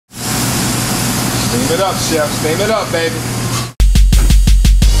Steam it up, chef. Steam it up, baby.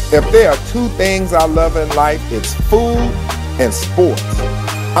 If there are two things I love in life, it's food and sports.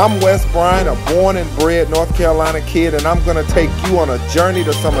 I'm Wes Bryant, a born and bred North Carolina kid, and I'm gonna take you on a journey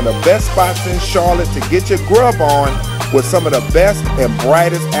to some of the best spots in Charlotte to get your grub on with some of the best and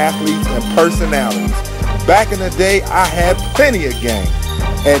brightest athletes and personalities. Back in the day, I had plenty of game,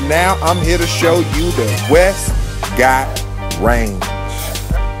 and now I'm here to show you that Wes got range.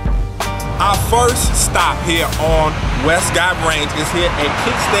 Our first stop here on Wes Got Range is here at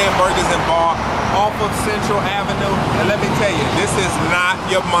Kickstand Burgers and Bar off of Central Avenue. And let me tell you, this is not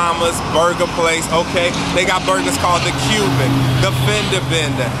your mama's burger place, okay? They got burgers called the Cuban, the Fender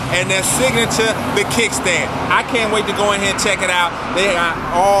Bender, and their signature, the Kickstand. I can't wait to go in here and check it out. They got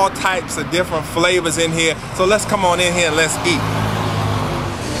all types of different flavors in here. So let's come on in here and let's eat.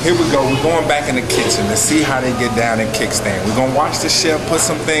 Here we go, we're going back in the kitchen to see how they get down in Kickstand. We're gonna watch the chef put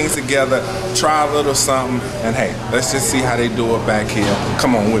some things together, try a little something, and hey, let's just see how they do it back here.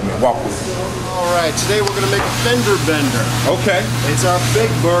 Come on with me, walk with me. All right, today we're gonna make a Fender Bender. Okay. It's our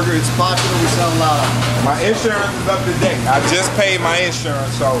big burger, it's popular, we sell a lot of them. My insurance is up to date. I just paid my insurance,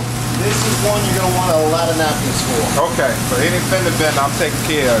 so. This is one you're gonna want a lot of napkins for. Okay, so any Fender Bender I'm taking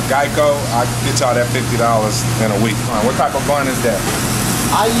care of. Geico, I can get y'all that $50 in a week. All right, what type of bun is that?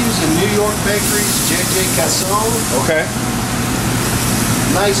 I use a New York Bakery's JJ Casson. Okay.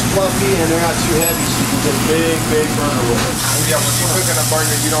 Nice, fluffy, and they're not too heavy, so you can get a big burger with it. Yeah, when you're cooking a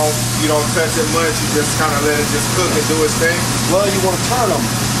burger, you don't touch it much. You just kind of let it just cook and do its thing. Well, you want to turn them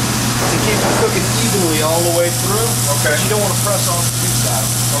to keep it cooking evenly all the way through. Okay. But you don't want to press on too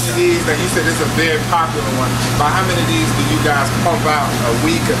sides. Okay. These, like you said, this is a very popular one. By how many of these do you guys pump out a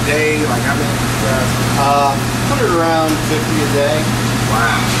week, a day? Like how many do you guys? Put it around 50 a day.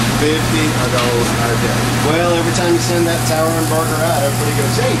 Wow, 50 of those a day. Well, every time you send that tower and burger out, everybody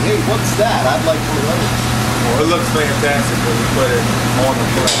goes, hey, what's that? I'd like to order it. Well, it looks fantastic when we put it on the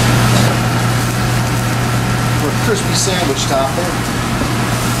plate. For a crispy sandwich topping.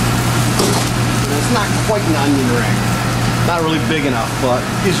 It's not quite an onion ring. Not really big enough, but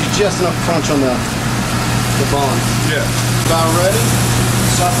gives you just enough crunch on the bun. Yeah. About ready.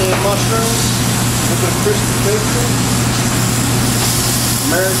 Sauteed mushrooms. A little bit of crispy bacon.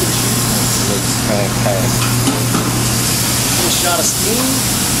 American cheese. Looks fantastic. A little shot of steam.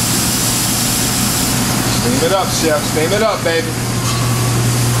 Steam it up, chef. Steam it up, baby.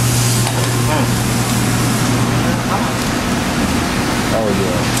 Oh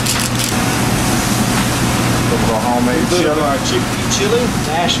yeah. Little homemade chili. chili. Chickpea chili,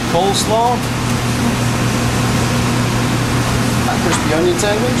 mashed coleslaw. Got crispy onion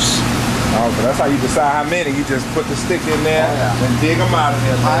tenders. Oh, so that's how you decide how many. You just put the stick in there and dig them out of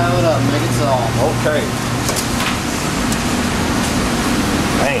there. Pile it up, make it soft. Okay.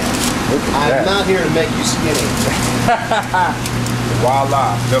 Man, look at that. I'm not here to make you skinny.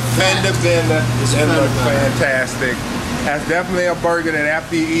 Voila. The Fender Bender looks fantastic. That's definitely a burger that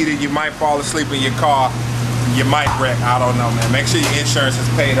after you eat it, you might fall asleep in your car. You might wreck. I don't know, man. Make sure your insurance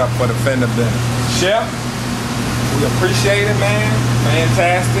is paid up for the Fender Bender. Chef, we appreciate it, man.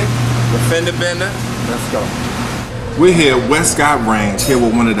 Fantastic. The Fender Bender, let's go. We're here at Wes Got Range, here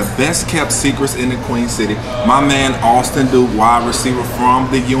with one of the best kept secrets in the Queen City. My man Austin Duke, wide receiver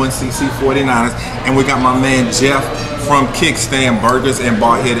from the UNCC 49ers. And we got my man Jeff from Kickstand Burgers and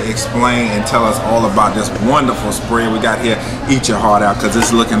Bar here to explain and tell us all about this wonderful spread we got here. Eat your heart out because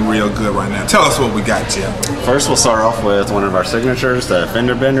it's looking real good right now. Tell us what we got, Jeff. First, we'll start off with one of our signatures, the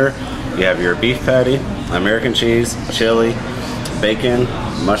Fender Bender. You have your beef patty, American cheese, chili, bacon,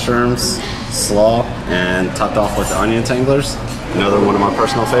 mushrooms, slaw, and topped off with the onion tanglers. Another one of my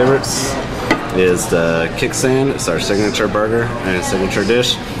personal favorites is the Kickstand. It's our signature burger and signature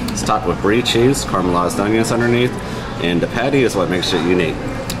dish. It's topped with brie cheese, caramelized onions underneath, and the patty is what makes it unique.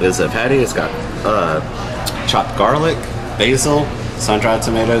 It's a patty, it's got chopped garlic, basil, sun-dried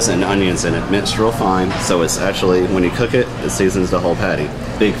tomatoes, and onions in it, minced real fine. So it's actually, when you cook it, it seasons the whole patty.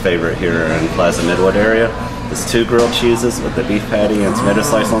 Big favorite here in Plaza Midwood area. It's 2 grilled cheeses with the beef patty and tomato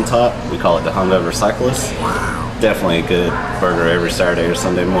slice on top. We call it the Hungover Cyclist. Wow. Definitely a good burger every Saturday or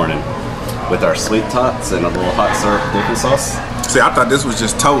Sunday morning. With our sweet tots and a little hot syrup dipping sauce. See, I thought this was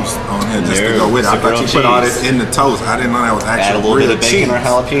just toast on here just to go with it. I thought you put all this in the toast. I didn't know that was actual add a little bit of cheese. bacon or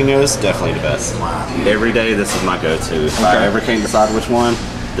jalapenos, definitely the best. Wow. Every day, this is my go-to. If I ever can't decide which one,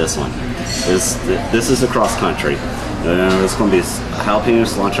 this one. This is across country. It's going to be jalapeno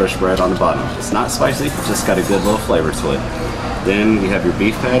cilantro spread on the bottom. It's not spicy, it's just got a good little flavor to it. Then you have your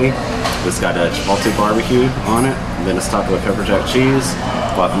beef patty. It's got a chipotle barbecue on it. And then it's topped with pepper jack cheese,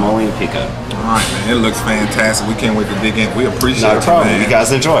 guacamole, and pico. All right, man. It looks fantastic. We can't wait to dig in. We appreciate it, Not a problem. man. You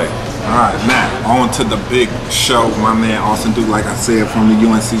guys enjoy. All right, now on to the big show. My man Austin Duke, like I said, from the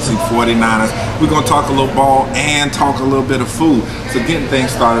UNCC 49ers. We're gonna talk a little ball and talk a little bit of food. So getting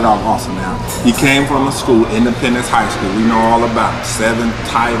things started off, awesome. Now, he came from a school, Independence High School. We know all about it. 7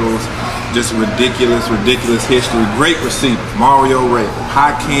 titles, just ridiculous history. Great receivers, Mario Raley,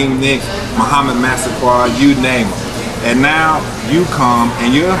 Hakeem Nicks, Mohamed Massaquoi, you name them. And now you come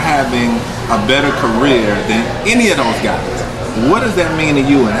and you're having a better career than any of those guys. What does that mean to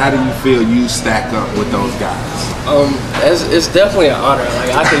you, and how do you feel you stack up with those guys? It's definitely an honor.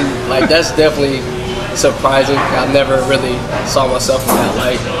 That's definitely surprising. I never really saw myself in that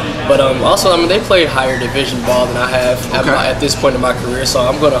light. But also, I mean, they played higher division ball than I have at this point in my career, so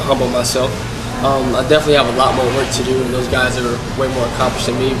I'm going to humble myself. I definitely have a lot more work to do, and those guys are way more accomplished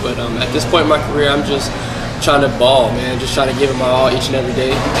than me. But at this point in my career, I'm just trying to ball, man. Just trying to give it my all each and every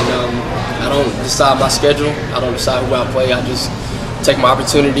day. And I don't decide my schedule. I don't decide who I play. I just take my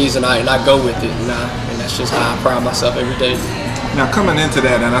opportunities and I go with it. And that's just how I pride myself every day. Now coming into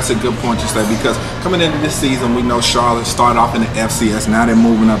that, and that's a good point you say, because coming into this season, we know Charlotte started off in the FCS. Now they're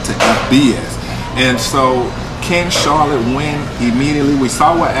moving up to FBS. And so can Charlotte win immediately? We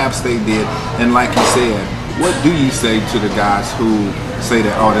saw what App State did. And like you said, what do you say to the guys who say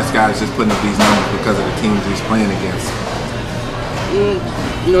that, oh, this guy's just putting up these numbers because of the teams he's playing against?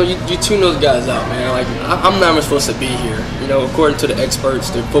 You know, you tune those guys out, man. Like, I'm not even supposed to be here. You know, according to the experts,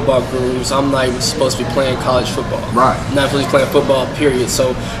 the football gurus, I'm not even supposed to be playing college football. Right. I'm not supposed to be playing football, period.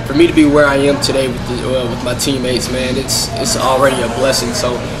 So for me to be where I am today with my teammates, man, it's already a blessing.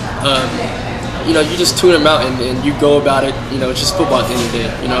 So, you know, you just tune them out and you go about it. You know, it's just football at the end of the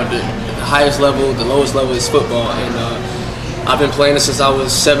day. You know, the highest level, the lowest level is football. And I've been playing it since I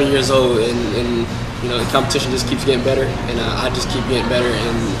was 7 years old, and you know, the competition just keeps getting better, and I just keep getting better,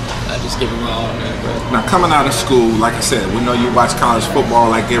 and I just give it my all, man. But now, coming out of school, like I said, we know you watch college football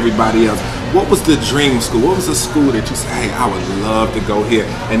like everybody else. What was the dream school? What was the school that you said, hey, I would love to go here?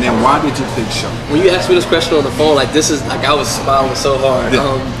 And then why did you pick Charlotte? When you asked me this question on the phone, like, this is, like, I was smiling so hard.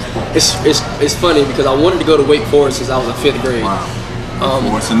 Yeah. It's funny because I wanted to go to Wake Forest since I was in 5th grade. Wow. Wake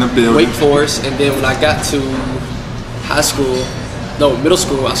Forest in the building. Wake Forest, and then when I got to middle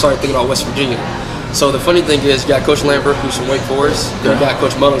school, I started thinking about West Virginia. So the funny thing is, you got Coach Lambert, who's from Wake Forest, then you got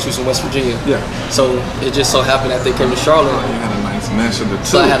Coach Mullins, who's from West Virginia. Yeah. So it just so happened that they came to Charlotte. You had a nice mesh of the two.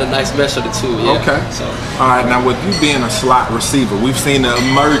 So I had a nice mesh of the two, yeah. Okay. So. All right, now with you being a slot receiver, we've seen the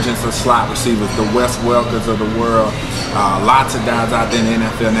emergence of slot receivers, the Wes Welkers of the world. Lots of guys out there in the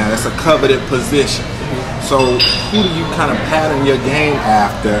NFL now. That's a coveted position. So who do you kind of pattern your game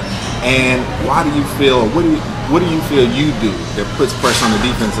after, and why do you feel, what do you feel you do that puts pressure on the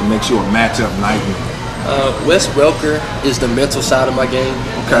defense and makes you a matchup nightmare? Wes Welker is the mental side of my game.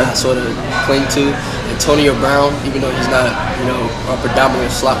 Okay. I sort of cling to. Antonio Brown, even though he's not a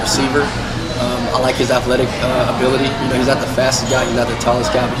predominant slot receiver, I like his athletic ability. You know, he's not the fastest guy, he's not the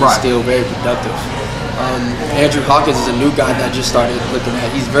tallest guy, but he's still very productive. Andrew Hawkins is a new guy that I just started looking at.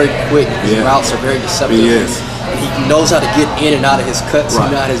 He's very quick. His routes are very deceptive. He is. And he knows how to get in and out of his cuts, you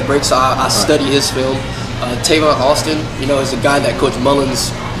know, out of his breaks. So I study his film. Tavon Austin, you know, is a guy that Coach Mullins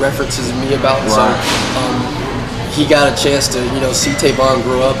references me about. So he got a chance to, you know, see Tavon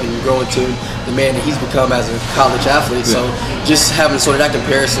grow up and grow into the man that he's become as a college athlete. So just having sort of that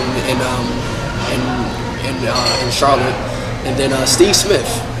comparison in Charlotte. And then Steve Smith.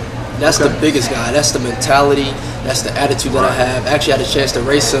 That's the biggest guy. That's the mentality. That's the attitude that I have. Actually, I had a chance to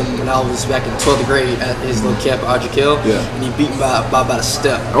race him when I was back in 12th grade at his little camp at Arjikill, and he beat me by about a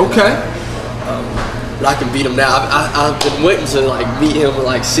step. Okay. But I can beat him now. I've been waiting to like meet him and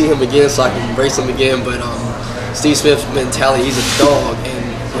like see him again so I can race him again. But Steve Smith's mentality, he's a dog, and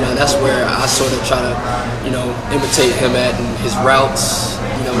you know that's where I sort of try to, you know, imitate him at and his routes.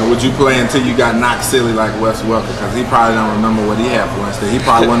 You know, would you play until you got knocked silly like Wes Welker? Because he probably don't remember what he had for Wednesday. He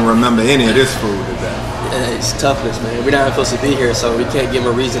probably wouldn't remember any of this food today. It's toughness, man. We're not even supposed to be here, so we can't give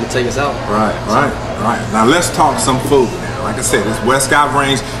him a reason to take us out. Right. Now let's talk some food. Like I said, it's Wes Got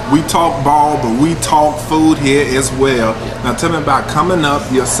Range. We talk ball, but we talk food here as well. Now tell me about coming up,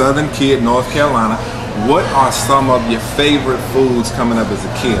 you're a Southern kid, North Carolina. What are some of your favorite foods coming up as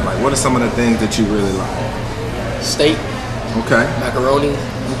a kid? Like, what are some of the things that you really like? Steak. Okay. Macaroni.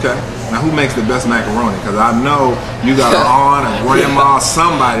 Okay. Now, who makes the best macaroni? Because I know you got an aunt, a grandma,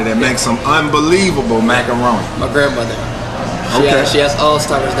 somebody that makes some unbelievable macaroni. My grandmother. She has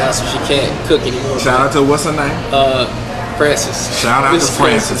Alzheimer's now, so she can't cook anymore. Shout out to, what's her name? Francis. Shout out to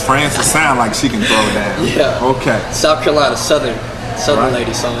Francis. Francis sound like she can throw down. Yeah. Okay. South Carolina, Southern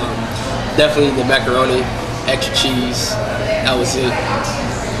lady. So definitely the macaroni, extra cheese. That was it.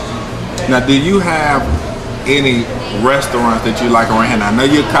 Now, do you have any restaurants that you like around here? I know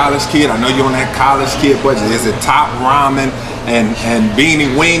you're a college kid. I know you're on that college kid budget. Is it Top Ramen and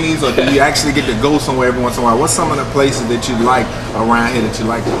Beanie Weenies, or do you actually get to go somewhere every once in a while? What's some of the places that you like around here that you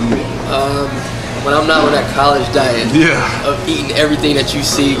like to eat at? When I'm not on that college diet of eating everything that you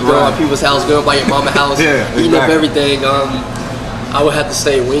see, going to people's house, going by your mama's house, eating up everything, I would have to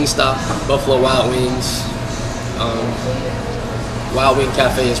say Wingstop, Buffalo Wild Wings. Wild Wing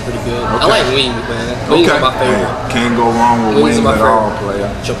Cafe is pretty good. I like wings, man. Wings are my favorite. Hey, can't go wrong with wings at all,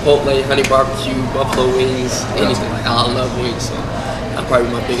 player. Chipotle, honey barbecue, buffalo wings, anything. Like, I love wings, so that's probably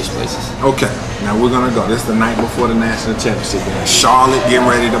my biggest places. Okay, now we're gonna go. This is the night before the national championship game. Charlotte getting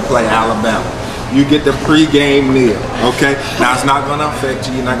ready to play Alabama. You get the pre-game meal, okay? Now it's not gonna affect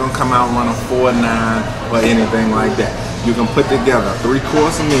you. You're not gonna come out and run a 4-9 or anything like that. You can put together a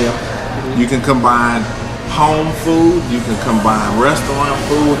 3-course meal. You can combine home food, you can combine restaurant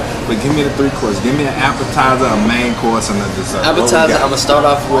food, but give me the 3-course. Give me an appetizer, a main course, and a dessert. Appetizer, I'm gonna start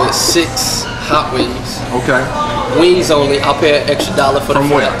off with 6 hot wings. Okay. Wings only. I'll pay an extra $1 for the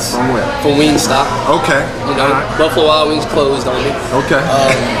fries. From where? From Wingstop. Okay. You know, Buffalo Wild Wings closed only. Okay.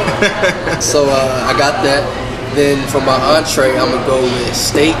 So I got that. Then for my entree, I'm gonna go with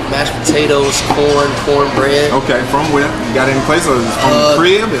steak, mashed potatoes, cornbread. Okay. From where? You got any place, or is it from the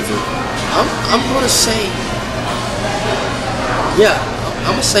crib? Is it? I'm gonna say,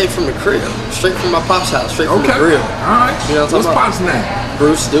 I'm gonna say from the crib, straight from my pop's house, straight from the grill. All right. You know what I'm talking What's pop's name?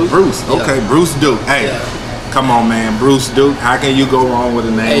 Bruce Duke. Bruce. Okay, Bruce Duke. Hey, come on, man, Bruce Duke. How can you go wrong with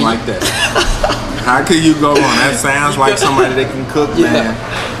a name like that? How can you go wrong? That sounds like somebody that can cook, man.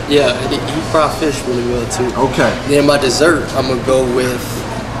 Yeah, he fry fish really well too. Okay. Then my dessert, I'm gonna go with.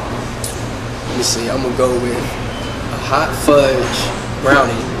 Let me see. I'm gonna go with a hot fudge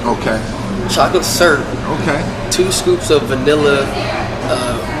brownie. Okay. Chocolate syrup. Okay. 2 scoops of vanilla.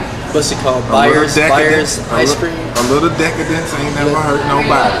 What's it called? Byers ice cream. A little decadence ain't never hurt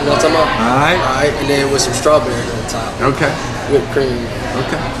nobody. You know what I'm talking about? All right. All right, and then with some strawberries on top. Okay. Whipped cream.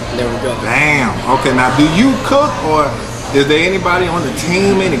 Okay. And there we go. Damn. Okay. Now, do you cook, or is there anybody on the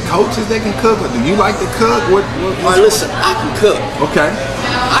team, any coaches that can cook, or do you like to cook? All right, listen. I can cook. Okay.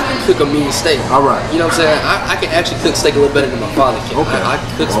 I can cook a mean steak. All right. You know what I'm saying? I can actually cook steak a little better than my father can. Okay. I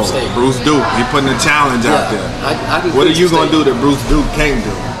can cook some steak. Bruce Duke, he putting a challenge out there. I can what cook are you some gonna do that Bruce Duke can't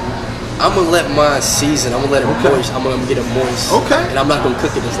do? I'm gonna let mine season. I'm gonna let it moist. I'm gonna get it moist. Okay. And I'm not gonna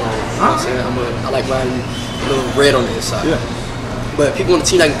cook it as long. You know what I'm saying? I like mine a little red on the inside. Yeah. But people on the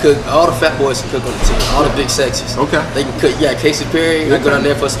team that can cook, all the fat boys can cook on the team. All the big sexies. Okay. They can cook. Yeah, Casey Perry. I go down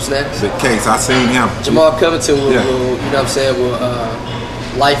there for some snacks. Big Case, I seen him. Jamal Covington will, you know what I'm saying, will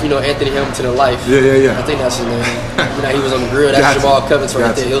Life, you know, Anthony Hamilton of Life. Yeah. I think that's his name. You know, he was on the grill. That's Jamal Covington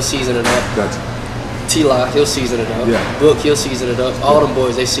right there. He'll season it up. Gotcha. T-Lock, he'll season it up. Yeah. Book, he'll season it up. All them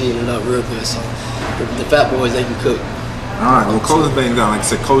boys, they season it up real good. So the fat boys, they can cook. All right, well, Coach Baines, like I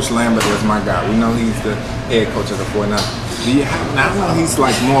said, Coach Lambert is my guy. We know he's the head coach of the 49ers. Now I know he's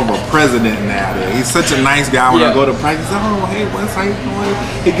like more of a president now. He's such a nice guy. When I go to practice, oh, hey, what's how you doing?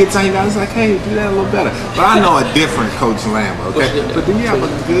 He gets on you guys like, hey, do that a little better. But I know a different Coach Lambert, okay? But do you have a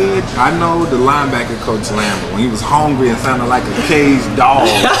good, I know the linebacker Coach Lambert, when he was hungry and sounded like a caged dog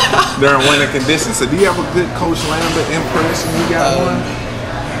during winter conditions. So do you have a good Coach Lambert impression? You got one?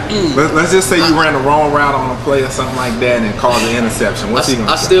 Let's just say you ran the wrong route on a play or something like that and caused an interception. What's he gonna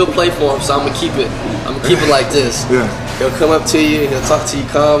say? I still play for him, so I'm gonna keep it. I'm gonna keep it like this. Yeah. He'll come up to you. He'll talk to you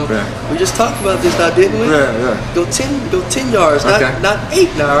calm. Yeah. We just talked about this now, didn't we? Yeah. Go 10 yards, not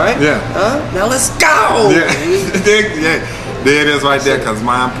 8 now, right? Yeah. Now let's go. Yeah. There it is right there. Cause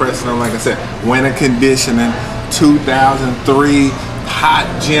my impression, like I said, winter conditioning, 2003. Hot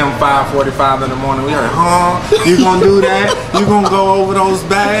gym, 5:45 in the morning. We heard, you gonna do that? You gonna go over those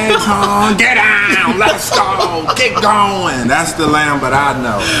bags, Get down, let's go, get going. That's the Lambert I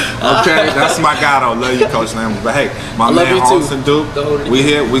know. Okay, that's my guy though. Love you, Coach Lambert. But hey, my man Austin Duke, we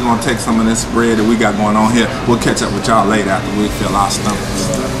here. We gonna take some of this spread that we got going on here. We'll catch up with y'all later after we fill our stomachs.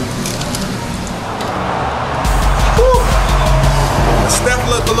 Steph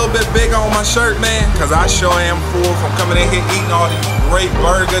look a little bit bigger on my shirt, man, because I sure am full from coming in here eating all these great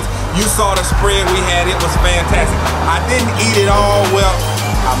burgers. You saw the spread we had. It was fantastic. I didn't eat it all. Well,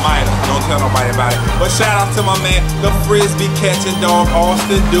 I might have. Don't tell nobody about it. But shout out to my man, the Frisbee catching dog,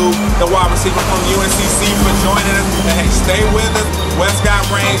 Austin Duke, the wide receiver from UNCC for joining us. And hey, stay with us. Wes Got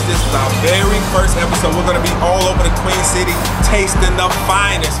Range. This is our very first episode. We're going to be all over the Queen City tasting the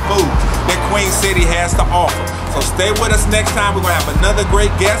finest food that Queen City has to offer. So stay with us next time. We're going to have another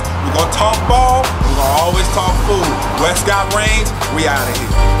great guest. We're going to talk ball. We're going to always talk food. Wes Got Range. We out of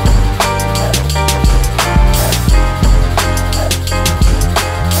here.